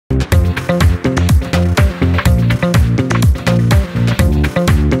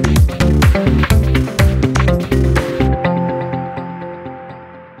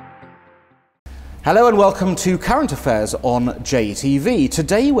Hello and welcome to Current Affairs on JTV.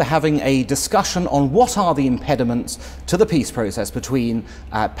 Today we're having a discussion on what are the impediments to the peace process between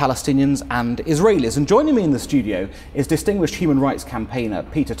Palestinians and Israelis. And joining me in the studio is distinguished human rights campaigner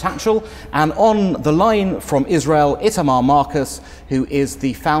Peter Tatchell, and on the line from Israel, Itamar Marcus, who is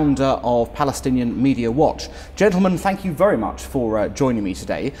the founder of Palestinian Media Watch. Gentlemen, thank you very much for joining me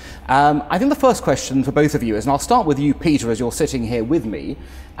today. I think the first question for both of you is, and I'll start with you, Peter, as you're sitting here with me.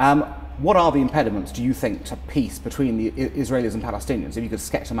 What are the impediments, do you think, to peace between the Israelis and Palestinians? If you could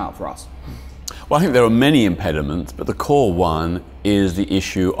sketch them out for us. Well, I think there are many impediments, but the core one is the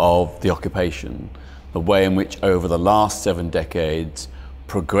issue of the occupation, the way in which over the last 7 decades,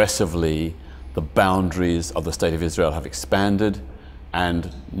 progressively, the boundaries of the State of Israel have expanded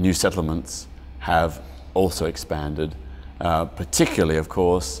and new settlements have also expanded, particularly, of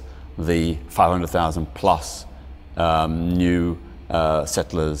course, the 500,000 plus new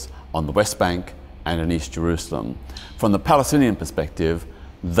settlers on the West Bank and in East Jerusalem. From the Palestinian perspective,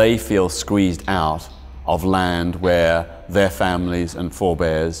 they feel squeezed out of land where their families and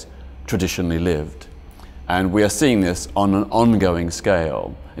forebears traditionally lived. And we are seeing this on an ongoing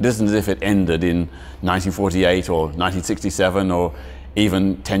scale. It isn't as if it ended in 1948 or 1967 or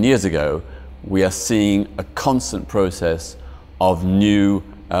even 10 years ago. We are seeing a constant process of new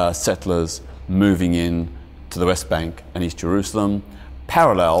settlers moving in to the West Bank and East Jerusalem,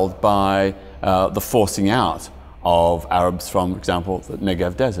 paralleled by the forcing out of Arabs from, for example, the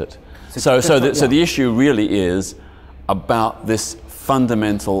Negev desert. So the issue really is about this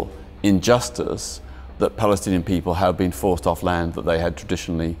fundamental injustice that Palestinian people have been forced off land that they had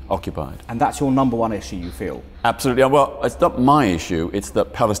traditionally occupied. And that's your number one issue, you feel? Absolutely. Well, it's not my issue, it's the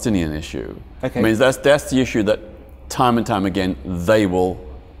Palestinian issue. Okay. I mean, that's the issue that time and time again they will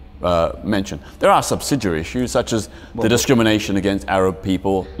mention. There are subsidiary issues such as the discrimination against Arab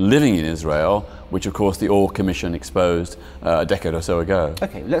people living in Israel, which of course the All Commission exposed a decade or so ago.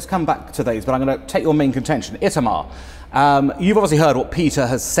 Okay, let's come back to those, but I'm going to take your main contention. Itamar, you've obviously heard what Peter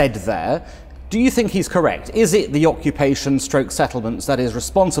has said there. Do you think he's correct? Is it the occupation stroke settlements that is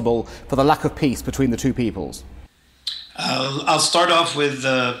responsible for the lack of peace between the two peoples? I'll start off with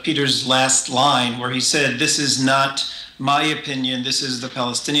Peter's last line where he said, "This is not my opinion, this is the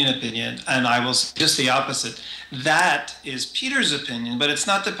Palestinian opinion," and I will say just the opposite. That is Peter's opinion, but it's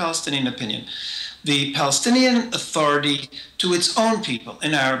not the Palestinian opinion. The Palestinian Authority, to its own people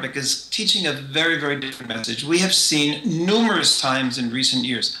in Arabic, is teaching a very, very different message. We have seen numerous times in recent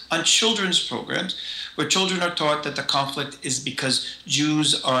years on children's programs where children are taught that the conflict is because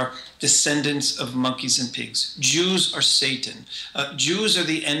Jews are descendants of monkeys and pigs. Jews are Satan. Jews are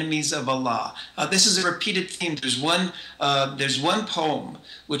the enemies of Allah. This is a repeated theme. There's one poem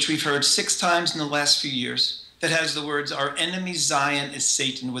which we've heard 6 times in the last few years that has the words, "Our enemy Zion is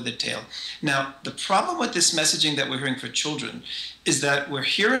Satan with a tail." Now, the problem with this messaging that we're hearing for children is that we're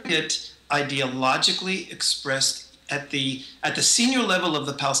hearing it ideologically expressed at the senior level of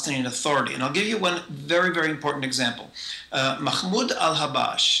the Palestinian Authority. And I'll give you one very, very important example. Mahmoud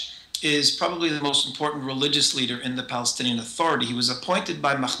al-Habash is probably the most important religious leader in the Palestinian Authority. He was appointed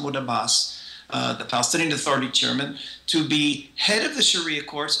by Mahmoud Abbas, the Palestinian Authority chairman, to be head of the Sharia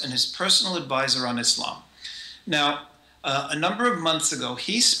courts and his personal advisor on Islam. Now, a number of months ago,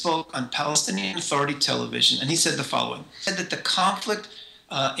 he spoke on Palestinian Authority television, and he said the following. He said that the conflict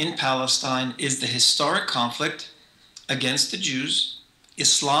in Palestine is the historic conflict against the Jews,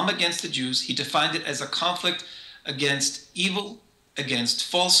 Islam against the Jews. He defined it as a conflict against evil, against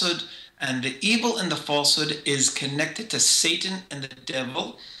falsehood, and the evil and the falsehood is connected to Satan and the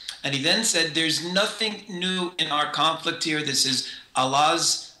devil. And he then said, there's nothing new in our conflict here. This is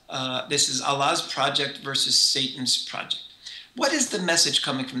Allah's project versus Satan's project. What is the message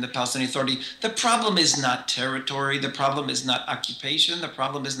coming from the Palestinian Authority? The problem is not territory. The problem is not occupation. The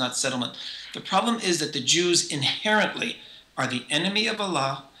problem is not settlement. The problem is that the Jews inherently are the enemy of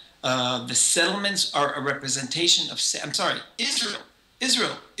Allah. The settlements are a representation of,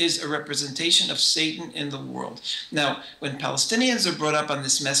 Israel is a representation of Satan in the world. Now, when Palestinians are brought up on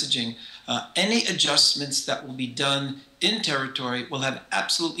this messaging, any adjustments that will be done in territory will have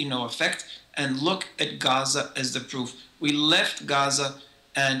absolutely no effect. And look at Gaza as the proof. We left Gaza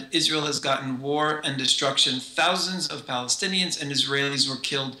and Israel has gotten war and destruction. Thousands of Palestinians and Israelis were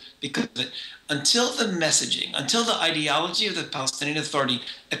killed because of it. Until the messaging, until the ideology of the Palestinian Authority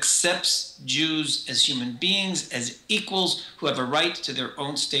accepts Jews as human beings, as equals who have a right to their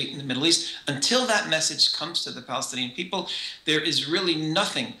own state in the Middle East, until that message comes to the Palestinian people, there is really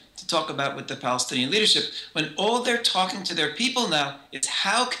nothing to talk about with the Palestinian leadership, when all they're talking to their people now is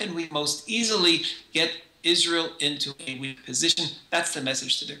how can we most easily get Israel into a weak position. That's the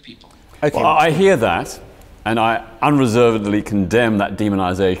message to their people. Okay. Well, I hear that, and I unreservedly condemn that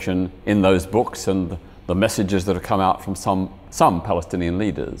demonization in those books and the messages that have come out from some Palestinian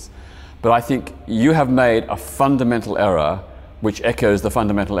leaders. But I think you have made a fundamental error which echoes the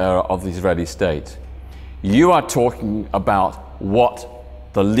fundamental error of the Israeli state. You are talking about what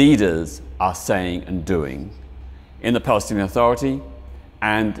the leaders are saying and doing in the Palestinian Authority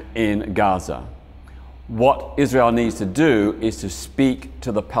and in Gaza. What Israel needs to do is to speak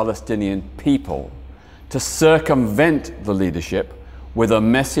to the Palestinian people, to circumvent the leadership with a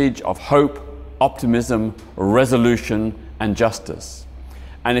message of hope, optimism, resolution, and justice.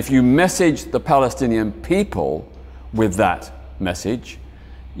 And if you message the Palestinian people with that message,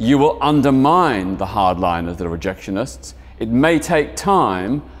 you will undermine the hardliners, the rejectionists. It may take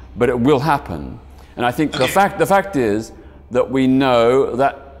time, but it will happen. And I think the fact is that we know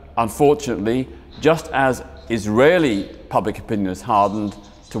that, unfortunately, just as Israeli public opinion has hardened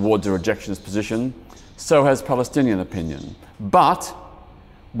towards a rejectionist position, so has Palestinian opinion. But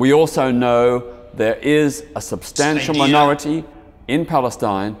we also know there is a substantial minority in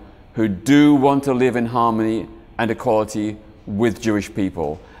Palestine who do want to live in harmony and equality with Jewish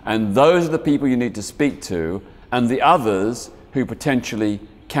people. And those are the people you need to speak to, and the others who potentially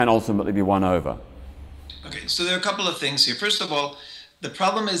can ultimately be won over. Okay, so there are a couple of things here. First of all, the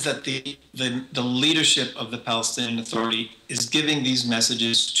problem is that the leadership of the Palestinian Authority is giving these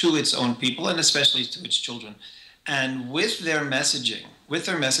messages to its own people and especially to its children. And with their messaging,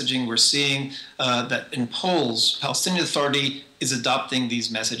 we're seeing that in polls, Palestinian Authority is adopting these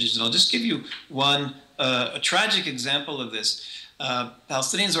messages. And I'll just give you a tragic example of this.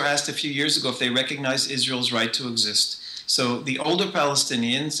 Palestinians were asked a few years ago if they recognize Israel's right to exist. So the older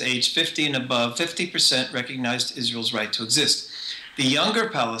Palestinians, aged 50 and above, 50% recognized Israel's right to exist. The younger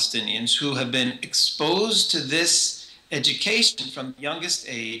Palestinians who have been exposed to this education from the youngest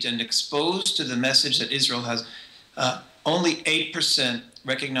age and exposed to the message that Israel has, only 8%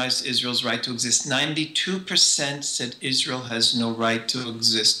 recognized Israel's right to exist. 92% said Israel has no right to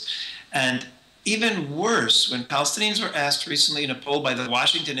exist. And even worse, when Palestinians were asked recently in a poll by the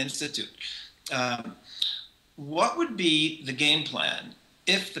Washington Institute, what would be the game plan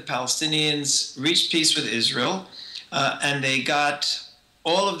if the Palestinians reached peace with Israel and they got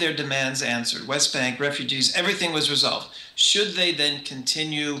all of their demands answered, West Bank, refugees, everything was resolved? Should they then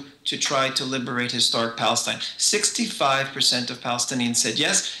continue to try to liberate historic Palestine? 65% of Palestinians said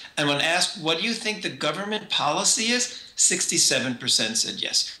yes. And when asked, what do you think the government policy is? 67% said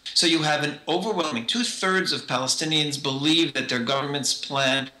yes. So you have an overwhelming 2/3 of Palestinians believe that their government's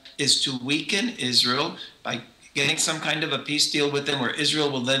plan is to weaken Israel by getting some kind of a peace deal with them where Israel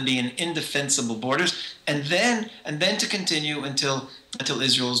will then be in indefensible borders, and then to continue until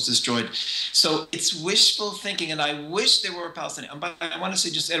Israel is destroyed. So it's wishful thinking, and I wish there were a Palestinian. But I want to say,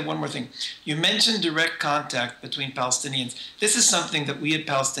 just add one more thing. You mentioned direct contact between Palestinians. This is something that we at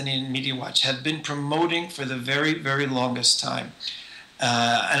Palestinian Media Watch have been promoting for the very, very longest time.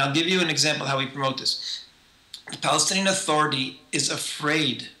 And I'll give you an example how we promote this. The Palestinian Authority is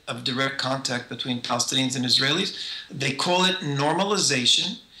afraid of direct contact between Palestinians and Israelis. They call it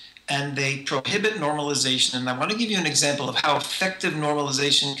normalization, and they prohibit normalization. And I want to give you an example of how effective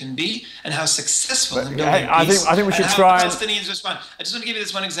normalization can be and how successful in building peace. I think we should and try how Palestinians respond. I just want to give you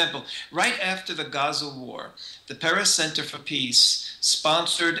this one example. Right after the Gaza war, the Paris Center for Peace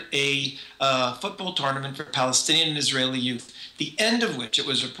sponsored a football tournament for Palestinian and Israeli youth, the end of which, it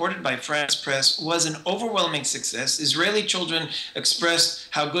was reported by France Press, was an overwhelming success. Israeli children expressed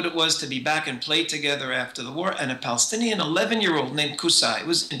how good it was to be back and play together after the war, and a Palestinian 11-year-old named Kusai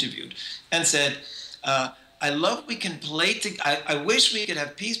was interviewed and said, I love we can play I wish we could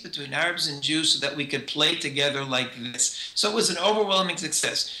have peace between Arabs and Jews so that we could play together like this. So it was an overwhelming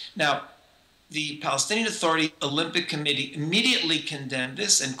success. Now, the Palestinian Authority Olympic Committee immediately condemned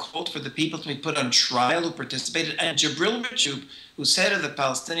this and called for the people to be put on trial who participated. And Jibril Rajoub, who's head of the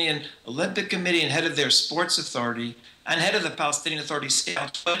Palestinian Olympic Committee and head of their sports authority and head of the Palestinian Authority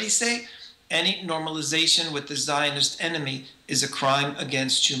Scouts, what did he say? Any normalization with the Zionist enemy is a crime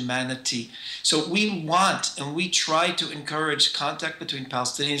against humanity. So we want and we try to encourage contact between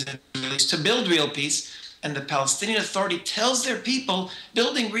Palestinians and Israelis to build real peace. And the Palestinian Authority tells their people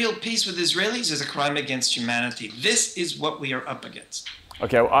building real peace with Israelis is a crime against humanity. This is what we are up against.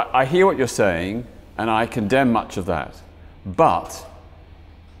 Okay, well, I hear what you're saying, and I condemn much of that. But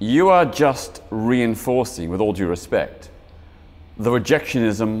you are just reinforcing, with all due respect, the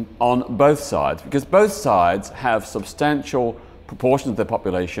rejectionism on both sides, because both sides have substantial proportions of their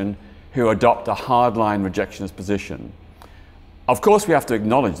population who adopt a hardline rejectionist position. Of course, we have to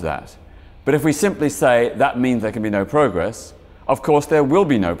acknowledge that. But if we simply say that means there can be no progress, of course there will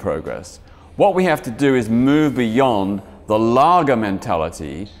be no progress. What we have to do is move beyond the Lager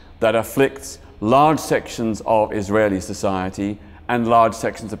mentality that afflicts large sections of Israeli society and large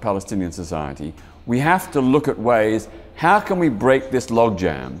sections of Palestinian society. We have to look at ways, how can we break this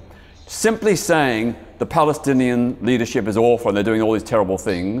logjam? Simply saying the Palestinian leadership is awful and they're doing all these terrible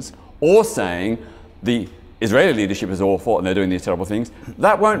things, or saying the Israeli leadership is awful and they're doing these terrible things,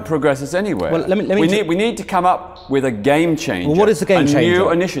 that won't progress us anywhere. Well, we need to come up with a game changer. Well, what is the game changer? A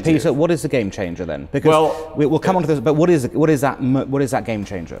new initiative. Peter, what is the game changer then? Because we'll come on to this, but what is that game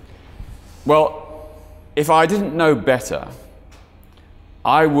changer? Well, if I didn't know better,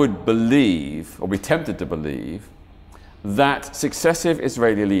 I would believe, or be tempted to believe, that successive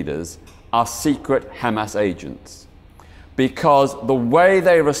Israeli leaders are secret Hamas agents, because the way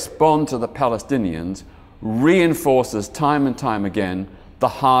they respond to the Palestinians reinforces time and time again the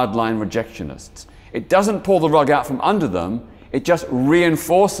hardline rejectionists. It doesn't pull the rug out from under them, it just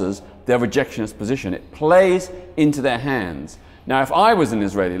reinforces their rejectionist position. It plays into their hands. Now, if I was an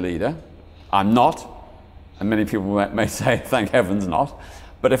Israeli leader, I'm not, and many people may say, thank heavens not,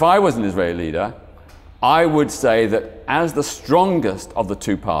 but if I was an Israeli leader, I would say that as the strongest of the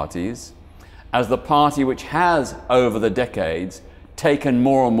two parties, as the party which has, over the decades, taken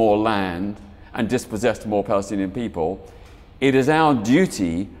more and more land and dispossessed more Palestinian people, it is our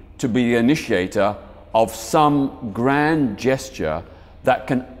duty to be the initiator of some grand gesture that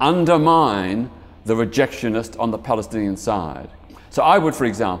can undermine the rejectionist on the Palestinian side. So I would, for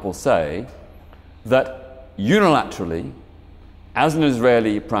example, say that unilaterally, as an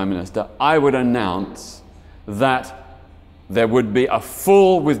Israeli Prime Minister, I would announce that there would be a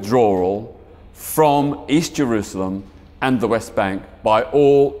full withdrawal from East Jerusalem and the West Bank by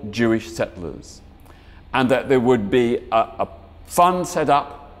all Jewish settlers, and that there would be a fund set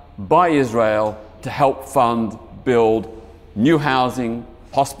up by Israel to help fund, build new housing,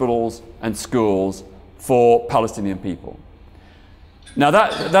 hospitals and schools for Palestinian people. Now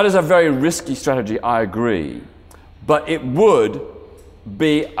that is a very risky strategy, I agree, but it would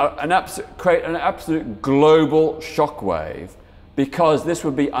be create an absolute global shockwave, because this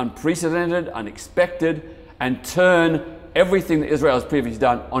would be unprecedented, unexpected, and turn everything that Israel has previously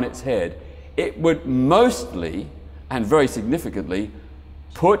done on its head. It would mostly, and very significantly,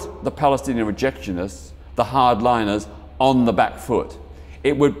 put the Palestinian rejectionists, the hardliners, on the back foot.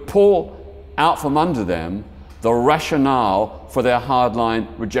 It would pull out from under them the rationale for their hardline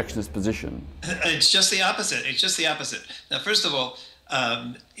rejectionist position. It's just the opposite. It's just the opposite. Now, first of all,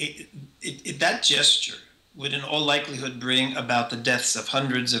 that gesture would in all likelihood bring about the deaths of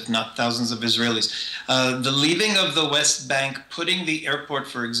hundreds, if not thousands, of Israelis. The leaving of the West Bank, putting the airport,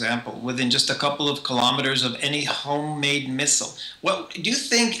 for example, within just a couple of kilometers of any homemade missile. Do you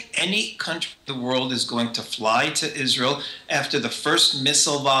think any country in the world is going to fly to Israel after the first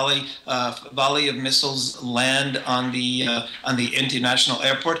missile volley of missiles land on the international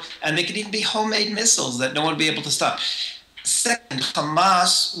airport? And they could even be homemade missiles that no one would be able to stop. Second,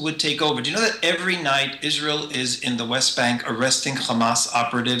 Hamas would take over. Do you know that every night Israel is in the West Bank arresting Hamas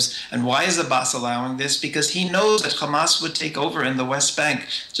operatives? And why is Abbas allowing this? Because he knows that Hamas would take over in the West Bank,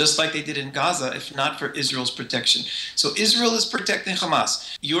 just like they did in Gaza, if not for Israel's protection. So Israel is protecting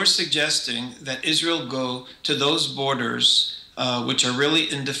Hamas. You're suggesting that Israel go to those borders, which are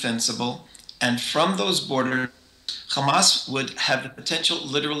really indefensible, and from those borders, Hamas would have the potential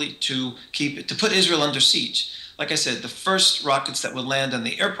literally to put Israel under siege. Like I said, the first rockets that would land on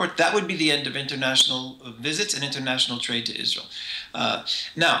the airport, that would be the end of international visits and international trade to Israel.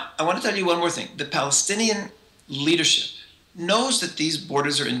 Now, I want to tell you one more thing. The Palestinian leadership knows that these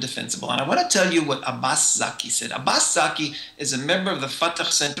borders are indefensible. And I want to tell you what Abbas Zaki said. Abbas Zaki is a member of the Fatah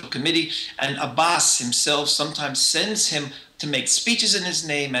Central Committee, and Abbas himself sometimes sends him to make speeches in his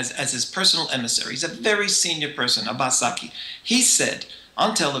name as his personal emissary. He's a very senior person, Abbas Zaki. He said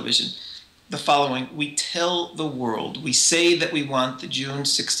on television the following: we tell the world, we say that we want the June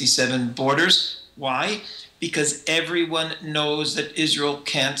 67 borders. Why? Because everyone knows that Israel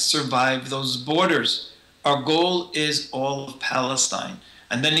can't survive those borders. Our goal is all of Palestine.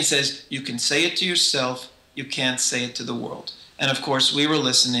 And then he says, you can say it to yourself, you can't say it to the world. And of course, we were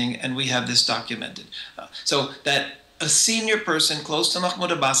listening, and we have this documented. So that a senior person close to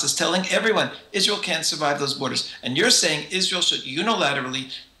Mahmoud Abbas is telling everyone, Israel can't survive those borders. And you're saying Israel should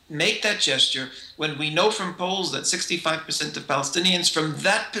unilaterally make that gesture, when we know from polls that 65% of Palestinians from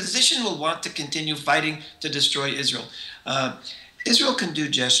that position will want to continue fighting to destroy Israel. Israel can do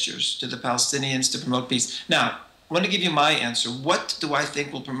gestures to the Palestinians to promote peace. Now, I want to give you my answer. What do I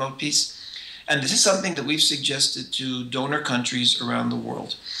think will promote peace? And this is something that we've suggested to donor countries around the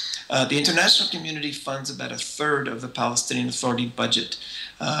world. The international community funds about 1/3 of the Palestinian Authority budget.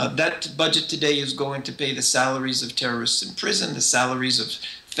 That budget today is going to pay the salaries of terrorists in prison, the salaries of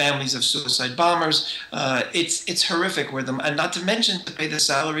families of suicide bombers. It's horrific, and not to mention to pay the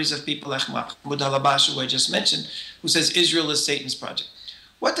salaries of people like Mahmoud Halabash, who I just mentioned, who says Israel is Satan's project.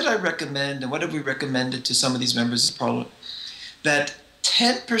 What did I recommend, and what have we recommended to some of these members of parliament? That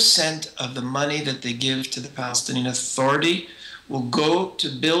 10% of the money that they give to the Palestinian Authority will go to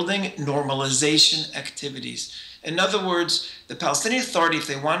building normalization activities. In other words, the Palestinian Authority, if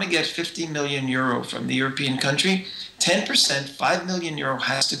they want to get 50 million euro from the European country, 10%, 5 million euro,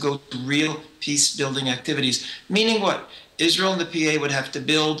 has to go to real peace-building activities. Meaning what? Israel and the PA would have to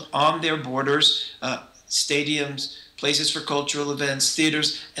build on their borders stadiums, places for cultural events,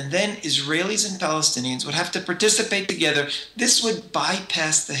 theaters, and then Israelis and Palestinians would have to participate together. This would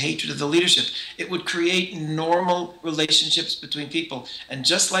bypass the hatred of the leadership. It would create normal relationships between people. And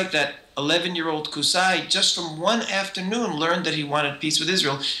just like that 11-year-old Kusai, just from one afternoon, learned that he wanted peace with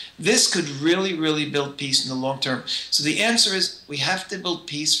Israel, this could really, really build peace in the long term. So the answer is we have to build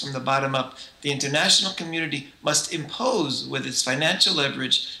peace from the bottom up. The international community must impose, with its financial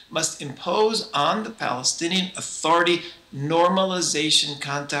leverage, must impose on the Palestinian Authority normalization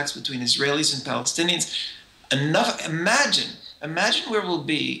contacts between Israelis and Palestinians. Imagine where we'll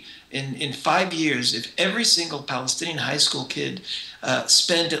be in 5 years if every single Palestinian high school kid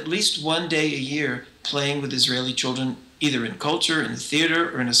spent at least one day a year playing with Israeli children, either in culture, in the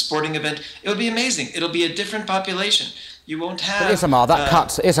theater, or in a sporting event. It would be amazing. It'll be a different population. You won't have... But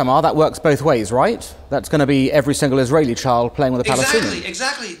Itamar, that works both ways, right? That's going to be every single Israeli child playing with a Palestinian.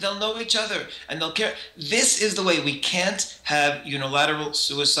 Exactly. They'll know each other and they'll care. This is the way. We can't have unilateral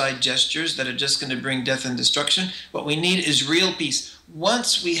suicide gestures that are just going to bring death and destruction. What we need is real peace.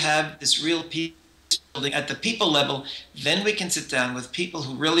 Once we have this real peace building at the people level, then we can sit down with people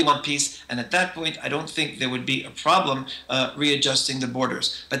who really want peace, and at that point I don't think there would be a problem readjusting the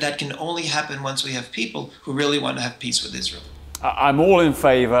borders. But that can only happen once we have people who really want to have peace with Israel. I'm all in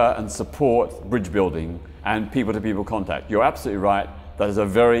favour and support bridge building and people-to-people contact. You're absolutely right. That is a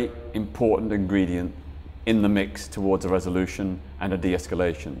very important ingredient in the mix towards a resolution and a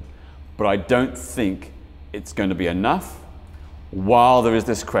de-escalation. But I don't think it's going to be enough while there is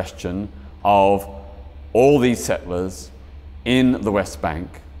this question of all these settlers in the West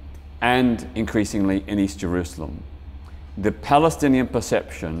Bank and increasingly in East Jerusalem. The Palestinian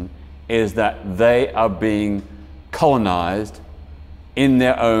perception is that they are being colonized in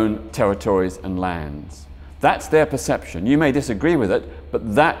their own territories and lands. That's their perception. You may disagree with it,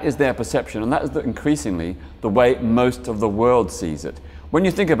 but that is their perception, and that is increasingly the way most of the world sees it. When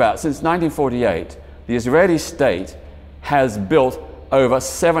you think about it, since 1948, the Israeli state has built over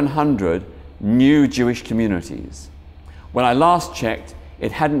 700 new Jewish communities. When I last checked,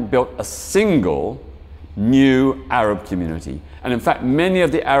 it hadn't built a single new Arab community. And in fact, many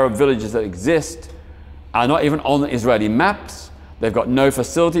of the Arab villages that exist are not even on the Israeli maps. They've got no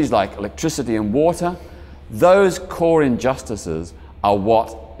facilities like electricity and water. Those core injustices are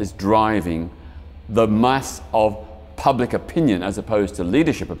what is driving the mass of public opinion as opposed to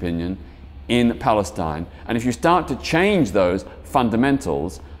leadership opinion in Palestine. And if you start to change those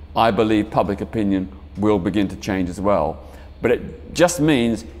fundamentals, I believe public opinion will begin to change as well. But it just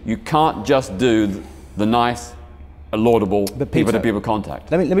means you can't just do the nice, laudable people-to-people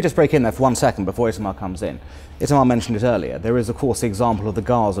contact. Let me just break in there for 1 second before Itamar comes in. Itamar mentioned it earlier. There is, of course, the example of the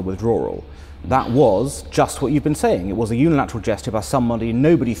Gaza withdrawal. That was just what you've been saying. It was a unilateral gesture by somebody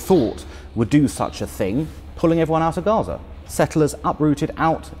nobody thought would do such a thing, pulling everyone out of Gaza. Settlers uprooted,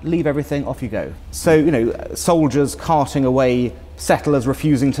 out, leave everything, off you go. So, you know, soldiers carting away settlers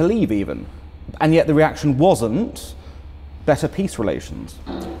refusing to leave even. And yet the reaction wasn't better peace relations.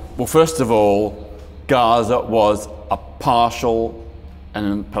 Well, first of all, Gaza was a partial, and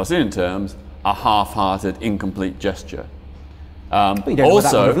in Palestinian terms, a half-hearted, incomplete gesture. But you don't know what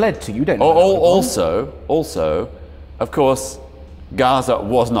that would have led to. You don't know. Also, of course, Gaza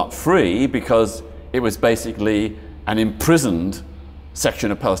was not free because it was basically an imprisoned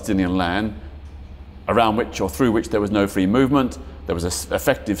section of Palestinian land around which or through which there was no free movement. There was an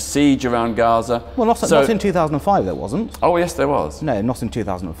effective siege around Gaza. Well, not in 2005 there wasn't. Oh yes, there was. No, not in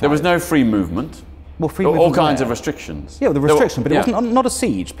 2005. There was no free movement. Well, free movement all kinds there. of restrictions. Yeah, well, the restriction, but it wasn't not a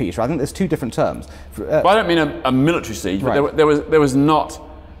siege, Peter. I think there's two different terms. Well, I don't mean a military siege, but right. there was not.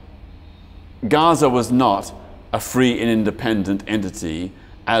 Gaza was not a free and independent entity,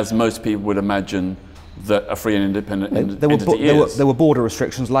 as most people would imagine that a free and independent entity is. There were border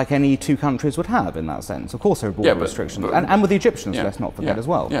restrictions like any two countries would have in that sense. Of course there were border restrictions. And with the Egyptians, let's not forget as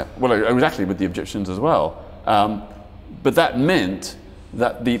well. Yeah, well, exactly, with the Egyptians as well. But that meant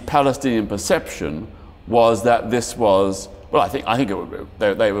that the Palestinian perception was that this was, well, I think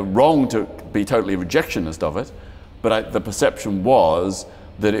they were wrong to be totally rejectionist of it, but the perception was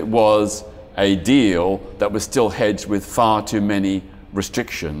that it was a deal that was still hedged with far too many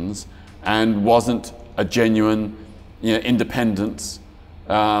restrictions and wasn't a genuine, independence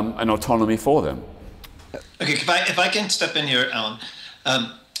and autonomy for them. Okay, if I can step in here, Alan.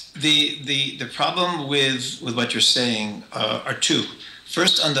 The problem with what you're saying are two.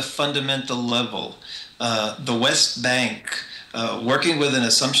 First, on the fundamental level, the West Bank, working with an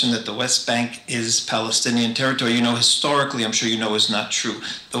assumption that the West Bank is Palestinian territory, historically, I'm sure is not true.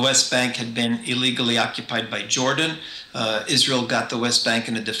 The West Bank had been illegally occupied by Jordan. Israel got the West Bank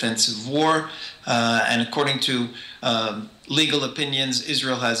in a defensive war, and according to legal opinions,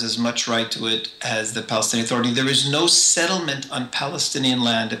 Israel has as much right to it as the Palestinian Authority. There is no settlement on Palestinian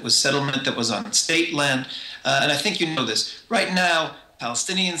land. It was settlement that was on state land, and I think you know this. Right now,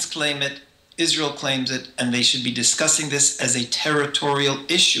 Palestinians claim it, Israel claims it, and they should be discussing this as a territorial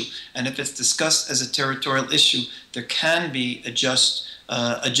issue. And if it's discussed as a territorial issue, there can be a just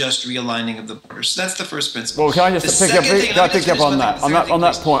realigning of the borders. So that's the first principle. Well, can I just pick up on that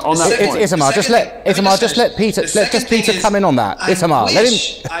point? Itamar, just let Peter come in on that. Itamar,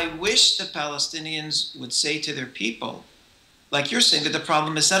 I wish the Palestinians would say to their people, like you're saying, that the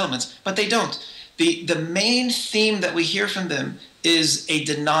problem is settlements, but they don't. The main theme that we hear from them is a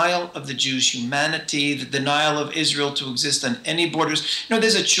denial of the Jews' humanity, the denial of Israel to exist on any borders.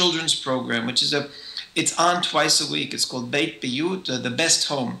 There's a children's program, it's on twice a week. It's called Beit Biyut, the best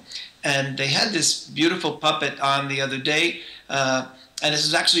home. And they had this beautiful puppet on the other day, and this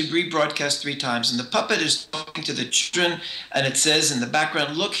is actually rebroadcast 3 times. And the puppet is talking to the children, and it says in the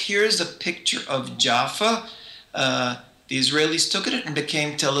background, look, here's a picture of Jaffa. The Israelis took it and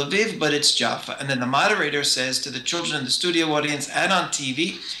became Tel Aviv, but it's Jaffa. And then the moderator says to the children in the studio audience and on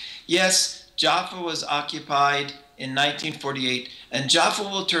TV, yes, Jaffa was occupied in 1948, and Jaffa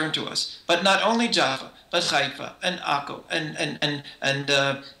will turn to us. But not only Jaffa, but Haifa and Akko and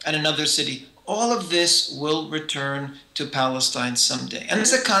another city. All of this will return to Palestine someday. And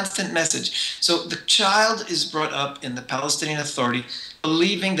it's a constant message. So the child is brought up in the Palestinian Authority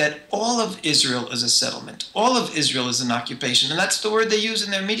believing that all of Israel is a settlement. All of Israel is an occupation. And that's the word they use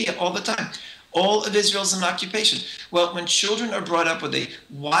in their media all the time. All of Israel is an occupation. Well, when children are brought up with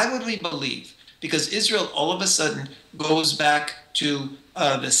why would we believe? Because Israel all of a sudden goes back to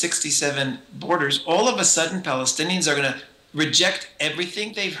the 67 borders. All of a sudden, Palestinians are going to reject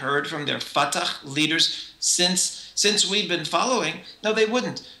everything they've heard from their Fatah leaders since we've been following. No, they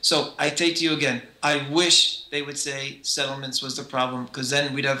wouldn't. So I say to you again, I wish they would say settlements was the problem, because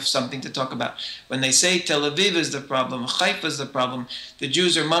then we'd have something to talk about. When they say Tel Aviv is the problem, Haifa is the problem, the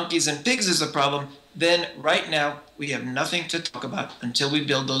Jews are monkeys and pigs is the problem, then right now we have nothing to talk about until we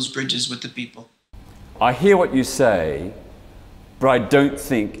build those bridges with the people. I hear what you say, but I don't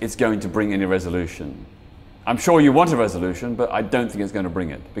think it's going to bring any resolution. I'm sure you want a resolution, but I don't think it's going to bring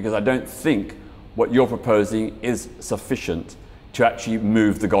it, because I don't think what you're proposing is sufficient to actually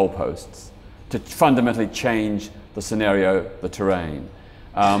move the goalposts, to fundamentally change the scenario, the terrain.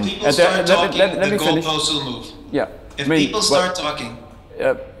 If people start talking, the goalposts will move. Yeah. If people start talking.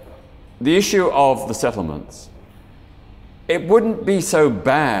 The issue of the settlements, it wouldn't be so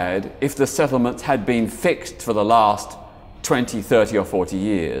bad if the settlements had been fixed for the last 20, 30 or 40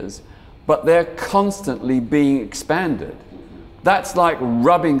 years, but they're constantly being expanded. That's like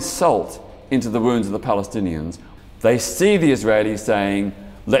rubbing salt into the wounds of the Palestinians. They see the Israelis saying,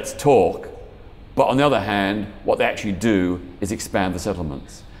 let's talk, but on the other hand, what they actually do is expand the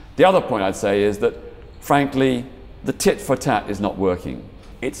settlements. The other point I'd say is that, frankly, the tit for tat is not working.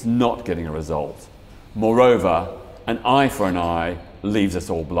 It's not getting a result. Moreover, an eye for an eye leaves us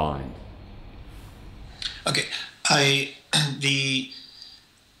all blind. Okay,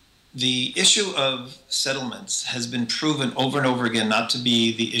 the issue of settlements has been proven over and over again not to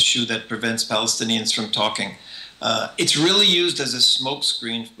be the issue that prevents Palestinians from talking. It's really used as a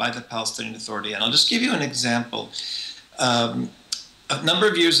smokescreen by the Palestinian Authority. And I'll just give you an example. A number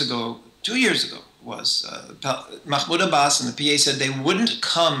of years ago, 2 years ago, Mahmoud Abbas and the PA said they wouldn't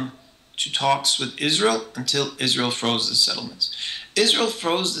come to talks with Israel until Israel froze the settlements. Israel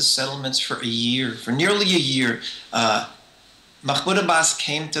froze the settlements for a year, for nearly a year. Mahmoud Abbas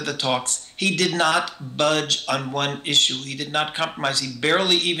came to the talks. He did not budge on one issue. He did not compromise. He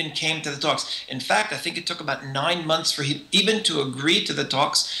barely even came to the talks. In fact, I think it took about 9 months for him even to agree to the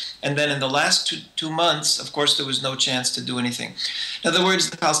talks. And then in the last two months, of course, there was no chance to do anything. In other words,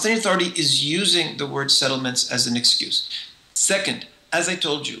 the Palestinian Authority is using the word settlements as an excuse. Second, as I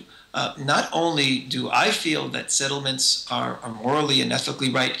told you, not only do I feel that settlements are morally and ethically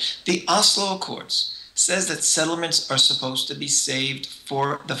right, the Oslo Accords says that settlements are supposed to be saved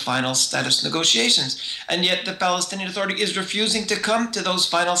for the final status negotiations. And yet the Palestinian Authority is refusing to come to those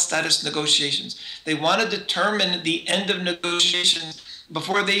final status negotiations. They want to determine the end of negotiations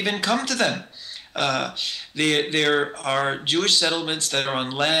before they even come to them. There are Jewish settlements that are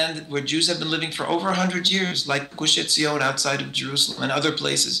on land where Jews have been living for over 100 years, like Gush Etzion outside of Jerusalem and other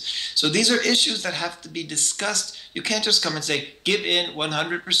places. So these are issues that have to be discussed. You can't just come and say, give in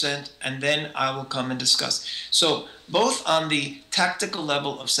 100%, and then I will come and discuss. So both on the tactical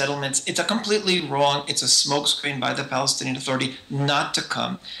level of settlements, it's a completely wrong, it's a smokescreen by the Palestinian Authority not to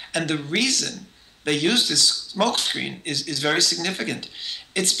come. And the reason they use this smokescreen is very significant.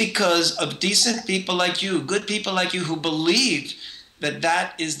 It's because of decent people like you, good people like you, who believe that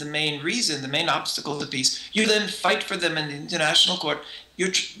that is the main reason, the main obstacle to peace. You then fight for them in the international court.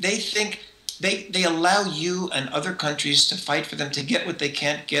 They think they allow you and other countries to fight for them to get what they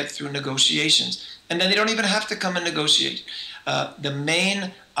can't get through negotiations. And then they don't even have to come and negotiate. The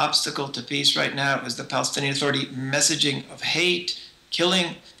main obstacle to peace right now is the Palestinian Authority messaging of hate,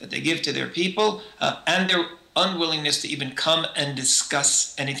 killing that they give to their people, and their unwillingness to even come and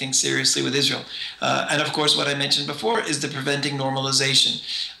discuss anything seriously with Israel. And of course, what I mentioned before is the preventing normalization.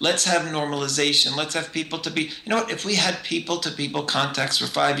 Let's have normalization. Let's have people to be, you know what, if we had people-to-people contacts for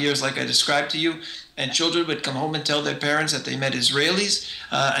 5 years like I described to you, and children would come home and tell their parents that they met Israelis,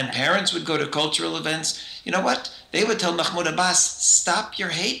 and parents would go to cultural events, you know what? They would tell Mahmoud Abbas, stop your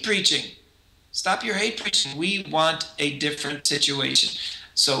hate preaching. Stop your hate preaching. We want a different situation.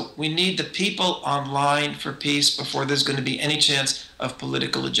 So we need the people online for peace before there's going to be any chance of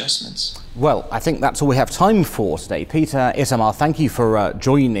political adjustments. Well, I think that's all we have time for today. Peter, Itamar, thank you for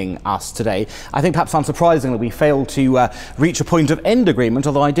joining us today. I think perhaps unsurprisingly we failed to reach a point of end agreement,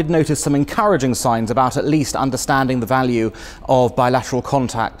 although I did notice some encouraging signs about at least understanding the value of bilateral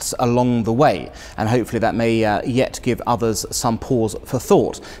contacts along the way. And hopefully that may yet give others some pause for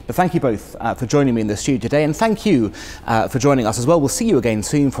thought. But thank you both for joining me in the studio today, and thank you for joining us as well. We'll see you again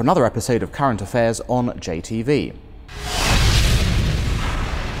soon for another episode of Current Affairs on JTV.